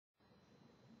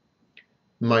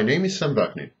My name is Sam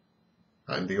Bagney.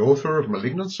 I'm the author of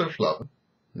Malignant Self-Love,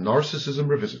 Narcissism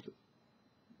Revisited.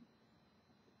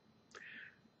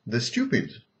 The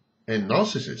stupid and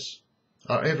narcissists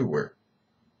are everywhere,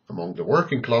 among the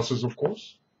working classes of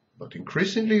course, but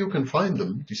increasingly you can find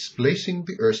them displacing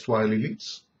the erstwhile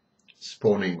elites,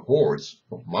 spawning hordes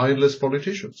of mindless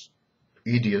politicians,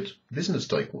 idiot business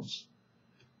tycoons,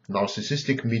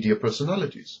 narcissistic media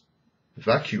personalities,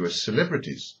 vacuous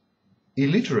celebrities,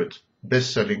 illiterate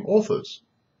best-selling authors,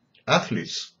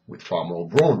 athletes with far more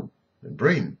brawn than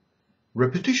brain,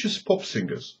 repetitious pop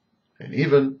singers, and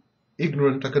even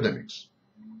ignorant academics.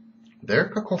 Their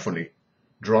cacophony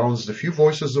drowns the few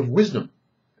voices of wisdom,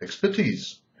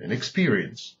 expertise, and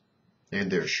experience,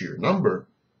 and their sheer number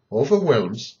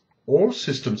overwhelms all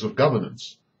systems of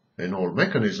governance and all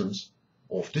mechanisms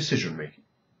of decision-making.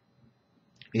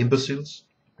 Imbeciles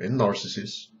and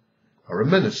narcissists are a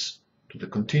menace to the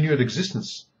continued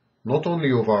existence not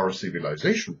only of our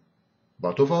civilization,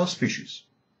 but of our species.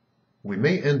 We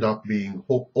may end up being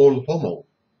all homo,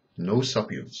 no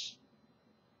sapiens.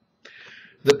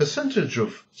 The percentage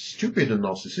of stupid and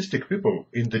narcissistic people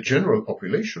in the general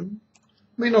population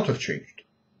may not have changed.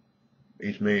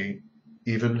 It may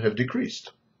even have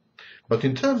decreased. But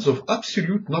in terms of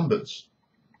absolute numbers,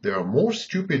 there are more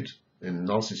stupid and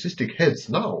narcissistic heads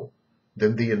now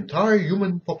than the entire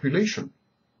human population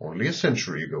only a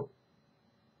century ago.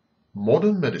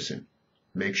 Modern medicine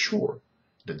makes sure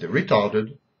that the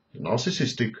retarded, the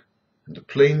narcissistic, and the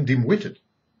plain dim-witted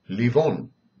live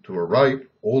on to a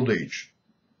ripe old age.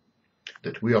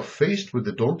 That we are faced with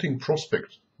the daunting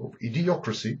prospect of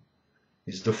idiocracy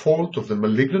is the fault of the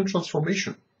malignant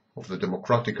transformation of the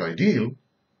democratic ideal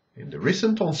in the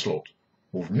recent onslaught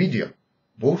of media,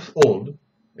 both old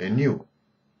and new.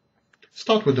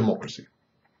 Start with democracy.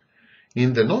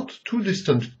 In the not too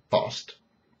distant past,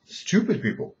 stupid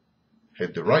people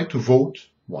had the right to vote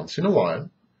once in a while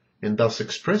and thus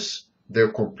express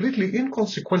their completely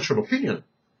inconsequential opinion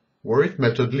where it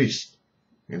mattered least,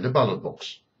 in the ballot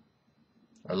box.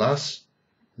 Alas,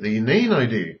 the inane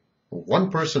idea of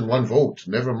one person, one vote,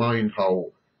 never mind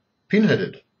how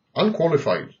pinheaded,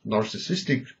 unqualified,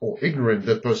 narcissistic, or ignorant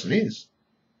that person is,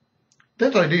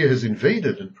 that idea has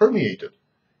invaded and permeated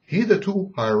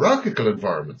hitherto hierarchical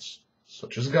environments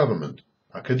such as government,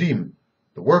 academia,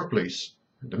 the workplace,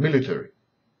 and the military.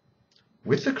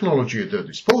 With technology at their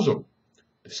disposal,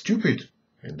 the stupid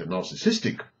and the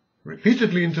narcissistic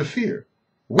repeatedly interfere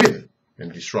with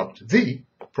and disrupt the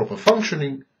proper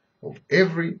functioning of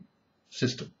every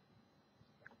system.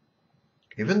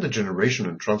 Even the generation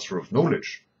and transfer of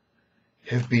knowledge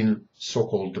have been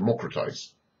so-called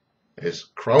democratized, as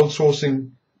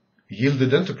crowdsourcing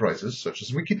yielded enterprises such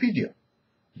as Wikipedia,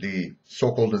 the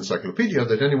so-called encyclopedia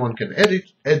that anyone can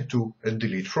edit, add to, and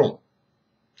delete from.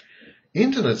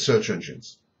 Internet search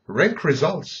engines rank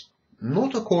results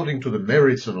not according to the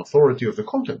merits and authority of the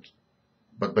content,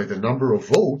 but by the number of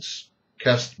votes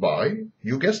cast by,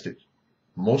 you guessed it,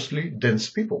 mostly dense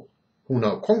people who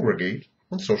now congregate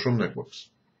on social networks.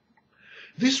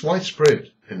 This widespread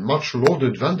and much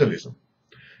lauded vandalism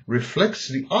reflects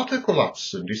the utter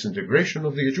collapse and disintegration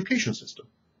of the education system,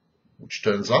 which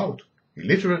turns out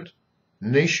illiterate,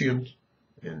 nascent,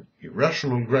 and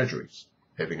irrational graduates,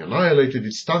 having annihilated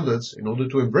its standards in order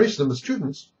to embrace them as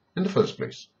students in the first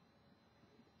place.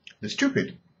 The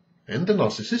stupid and the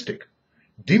narcissistic,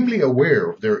 dimly aware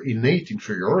of their innate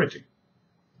inferiority,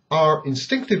 are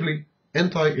instinctively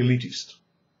anti-elitist,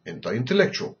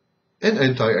 anti-intellectual, and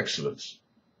anti-excellence.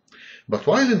 But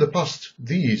while in the past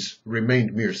these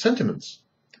remained mere sentiments,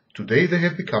 today they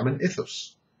have become an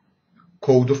ethos,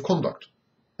 code of conduct,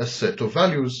 a set of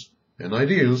values and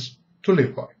ideals to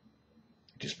live by.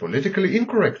 It is politically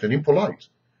incorrect and impolite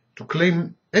to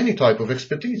claim any type of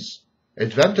expertise,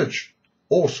 advantage,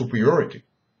 or superiority.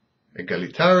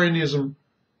 Egalitarianism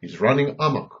is running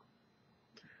amok.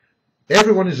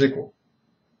 Everyone is equal.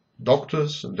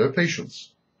 Doctors and their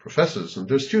patients, professors and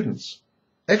their students,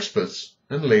 experts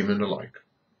and laymen alike.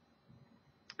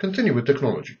 Continue with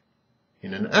technology.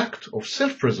 In an act of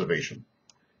self-preservation,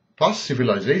 past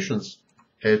civilizations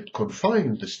had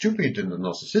confined the stupid and the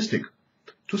narcissistic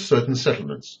to certain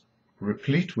settlements,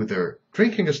 replete with their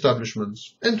drinking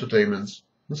establishments, entertainments,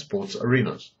 and sports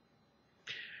arenas.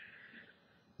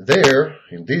 There,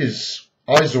 in these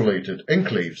isolated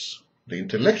enclaves, the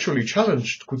intellectually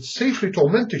challenged could safely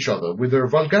torment each other with their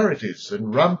vulgarities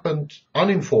and rampant,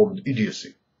 uninformed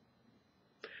idiocy.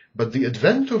 But the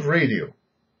advent of radio,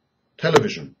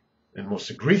 television, and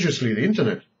most egregiously the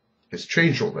internet, has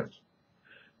changed all that.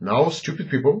 Now stupid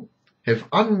people have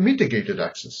unmitigated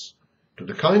access to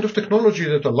the kind of technology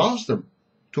that allows them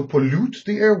to pollute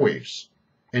the airwaves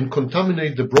and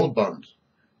contaminate the broadband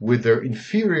with their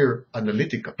inferior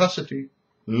analytic capacity,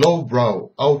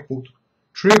 low-brow output,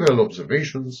 trivial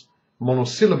observations,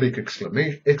 monosyllabic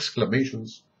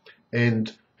exclamations,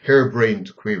 and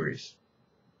harebrained queries.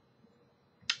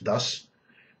 Thus,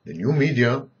 the new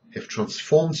media have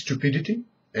transformed stupidity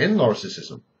and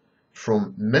narcissism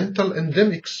from mental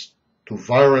endemics to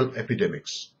viral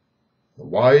epidemics. The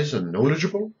wise and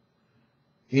knowledgeable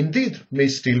indeed may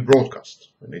still broadcast,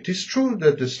 and it is true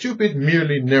that the stupid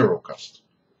merely narrowcast,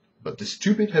 but the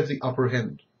stupid have the upper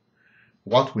hand.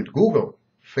 What with Google,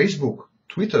 Facebook,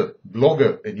 Twitter,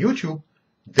 Blogger, and YouTube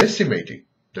decimating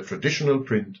the traditional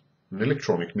print and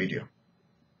electronic media.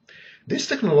 This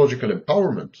technological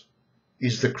empowerment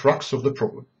is the crux of the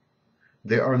problem.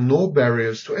 There are no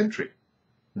barriers to entry,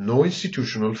 no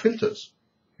institutional filters,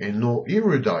 and no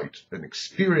erudite and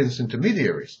experienced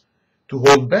intermediaries to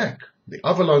hold back the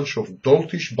avalanche of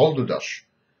doltish balderdash,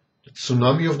 the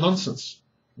tsunami of nonsense,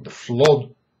 the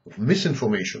flood of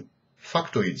misinformation,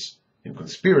 factoids, and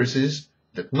conspiracies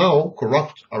that now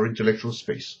corrupt our intellectual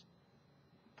space.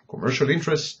 Commercial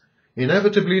interests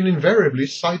inevitably and invariably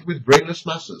side with brainless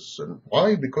masses. And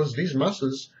why? Because these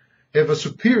masses have a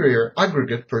superior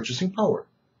aggregate purchasing power.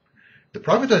 The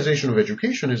privatization of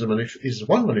education is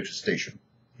one manifestation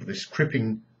of this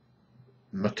creeping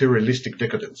materialistic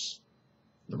decadence.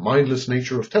 The mindless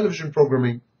nature of television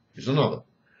programming is another.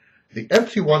 The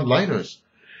empty one-liners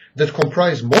that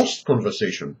comprise most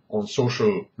conversation on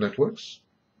social networks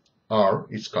are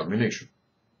its culmination.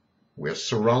 We are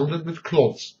surrounded with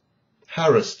clods,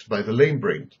 harassed by the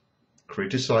lame-brained,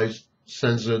 criticized,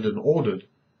 censored, and ordered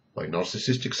by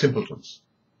narcissistic simpletons.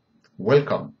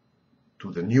 Welcome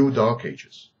to the new dark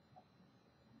ages.